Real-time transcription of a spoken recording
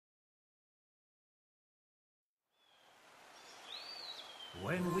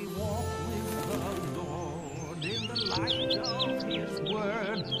When we walk with the Lord in the light of His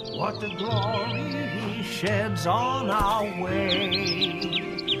word, what a glory He sheds on our way.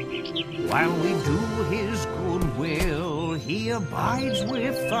 While we do His good will, He abides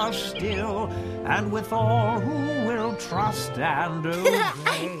with us still, and with all who will trust and obey.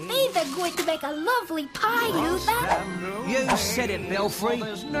 These are going to make a lovely pie, Luther. You said it, Belfry.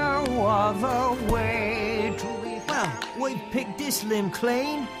 There's no other way to be. Well, we've picked this limb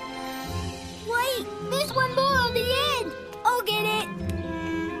clean. Wait, there's one more on the end. I'll get it.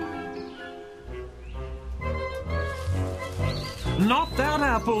 Not that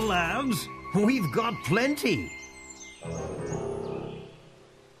apple, lads. We've got plenty.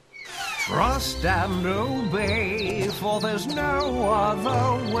 Trust and obey, for there's no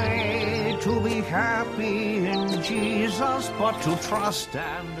other way to be happy in Jesus but to trust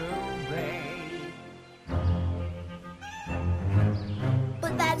and obey.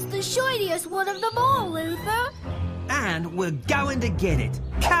 But that's the shiniest one of them all, Luther. And we're going to get it.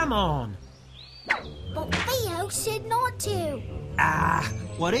 Come on. But Theo said not to. Ah,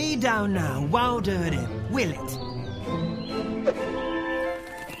 what he don't know won't hurt him, will it?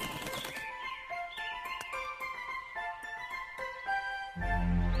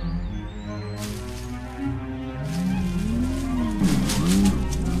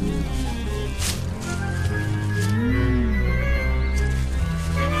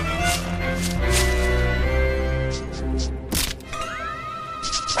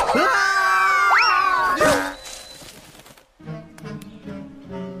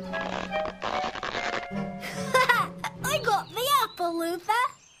 I got the apple, Luther.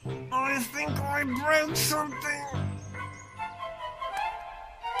 I think I broke something.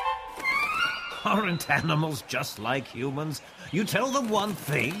 Aren't animals just like humans? You tell them one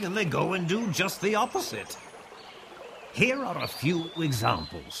thing and they go and do just the opposite. Here are a few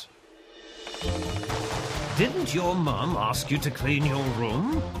examples. Didn't your mum ask you to clean your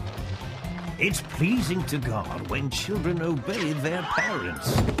room? It's pleasing to God when children obey their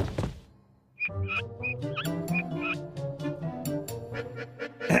parents.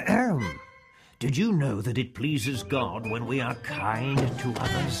 Ahem. Did you know that it pleases God when we are kind to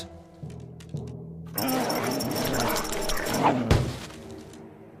others?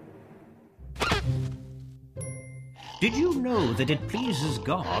 Did you know that it pleases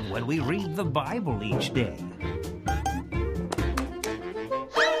God when we read the Bible each day?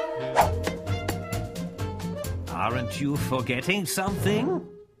 Aren't you forgetting something?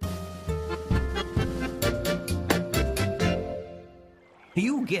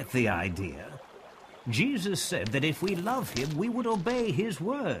 You get the idea. Jesus said that if we love Him, we would obey His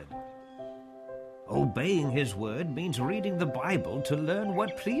word. Obeying His word means reading the Bible to learn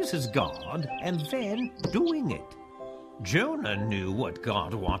what pleases God and then doing it. Jonah knew what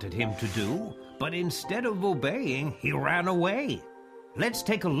God wanted him to do, but instead of obeying, he ran away. Let's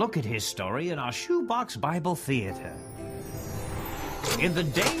take a look at his story in our Shoebox Bible Theater. In the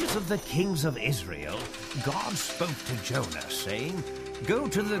days of the kings of Israel, God spoke to Jonah, saying, "Go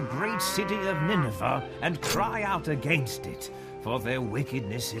to the great city of Nineveh and cry out against it, for their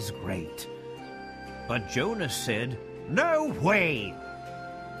wickedness is great." But Jonah said, "No way!"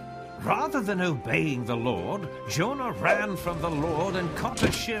 Rather than obeying the Lord, Jonah ran from the Lord and caught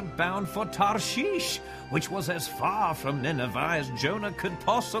a ship bound for Tarshish, which was as far from Nineveh as Jonah could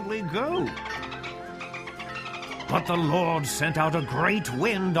possibly go. But the Lord sent out a great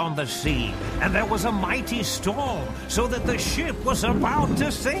wind on the sea, and there was a mighty storm, so that the ship was about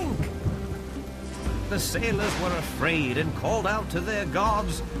to sink. The sailors were afraid and called out to their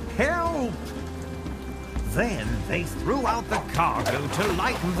gods, "Help!" Then they threw out the cargo to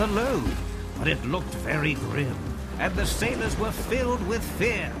lighten the load, but it looked very grim, and the sailors were filled with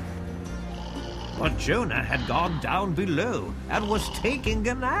fear. But Jonah had gone down below and was taking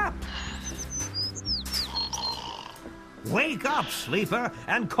a nap. "Wake up, sleeper,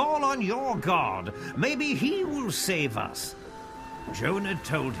 and call on your God. Maybe He will save us." Jonah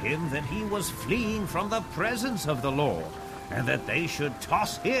told him that he was fleeing from the presence of the Lord, and that they should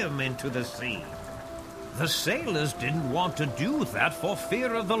toss him into the sea. The sailors didn't want to do that for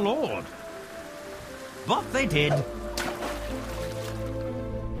fear of the Lord. But they did.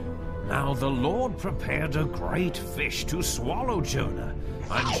 Now the Lord prepared a great fish to swallow Jonah,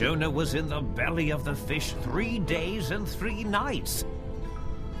 and Jonah was in the belly of the fish 3 days and 3 nights.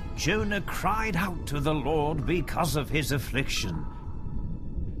 Jonah cried out to the Lord because of his affliction,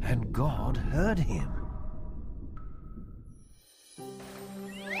 and God heard him.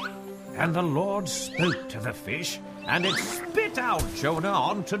 And the Lord spoke to the fish, and it spit out Jonah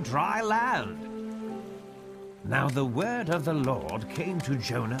onto dry land. Now the word of the Lord came to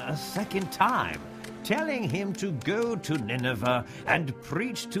Jonah a second time, telling him to go to Nineveh and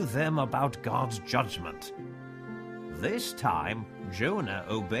preach to them about God's judgment. This time, Jonah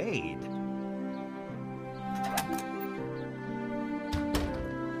obeyed.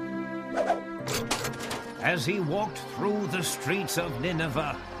 As he walked through the streets of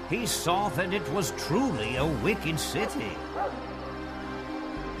Nineveh, he saw that it was truly a wicked city.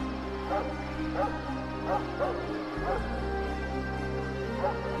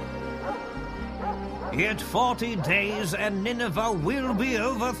 Yet 40 days and Nineveh will be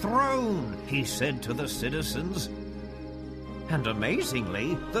overthrown, he said to the citizens. And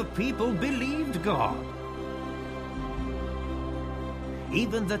amazingly, the people believed God.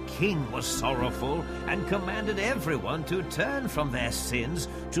 Even the king was sorrowful and commanded everyone to turn from their sins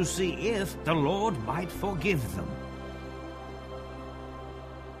to see if the Lord might forgive them.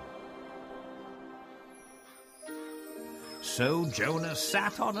 So Jonah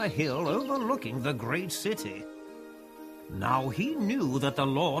sat on a hill overlooking the great city. Now he knew that the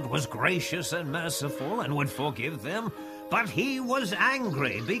Lord was gracious and merciful and would forgive them, but he was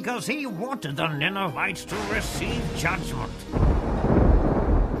angry because he wanted the Ninevites to receive judgment.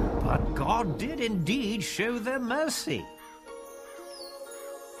 But God did indeed show them mercy.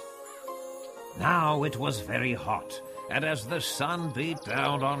 Now it was very hot, and as the sun beat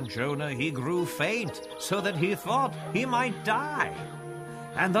down on Jonah, he grew faint, so that he thought he might die.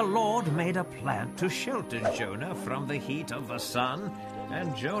 And the Lord made a plant to shelter Jonah from the heat of the sun,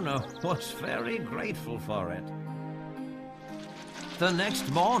 and Jonah was very grateful for it. The next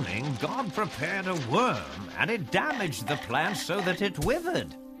morning, God prepared a worm, and it damaged the plant so that it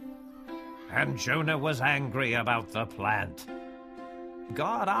withered. And Jonah was angry about the plant.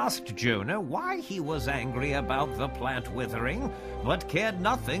 God asked Jonah why he was angry about the plant withering, but cared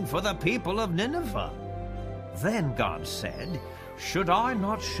nothing for the people of Nineveh. Then God said, "Should I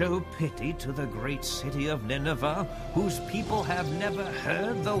not show pity to the great city of Nineveh, whose people have never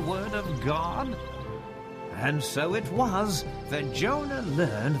heard the word of God?" And so it was that Jonah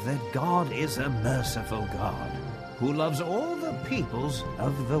learned that God is a merciful God, who loves all the peoples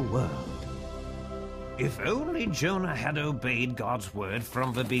of the world. If only Jonah had obeyed God's word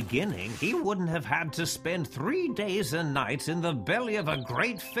from the beginning, he wouldn't have had to spend 3 days and nights in the belly of a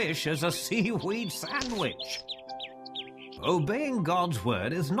great fish as a seaweed sandwich. Obeying God's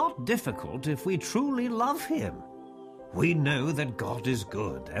word is not difficult if we truly love him. We know that God is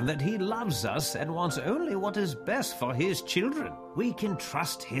good and that he loves us and wants only what is best for his children. We can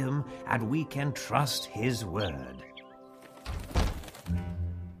trust him and we can trust his word.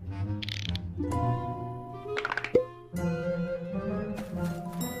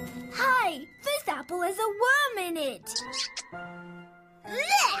 Hey, this apple has a worm in it.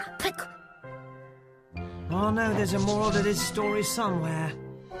 Blech! Oh no, there's a moral to this story somewhere.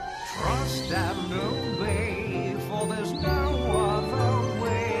 Trust and obey, for there's no other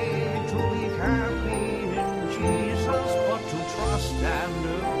way to be happy in Jesus but to trust and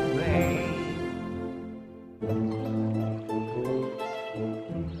obey.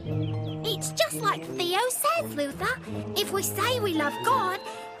 It's just like Theo says, Luther. If we say we love God,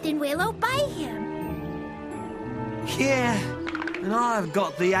 then we'll obey him. Yeah, and I've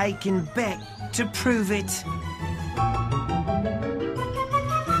got the aching back to prove it.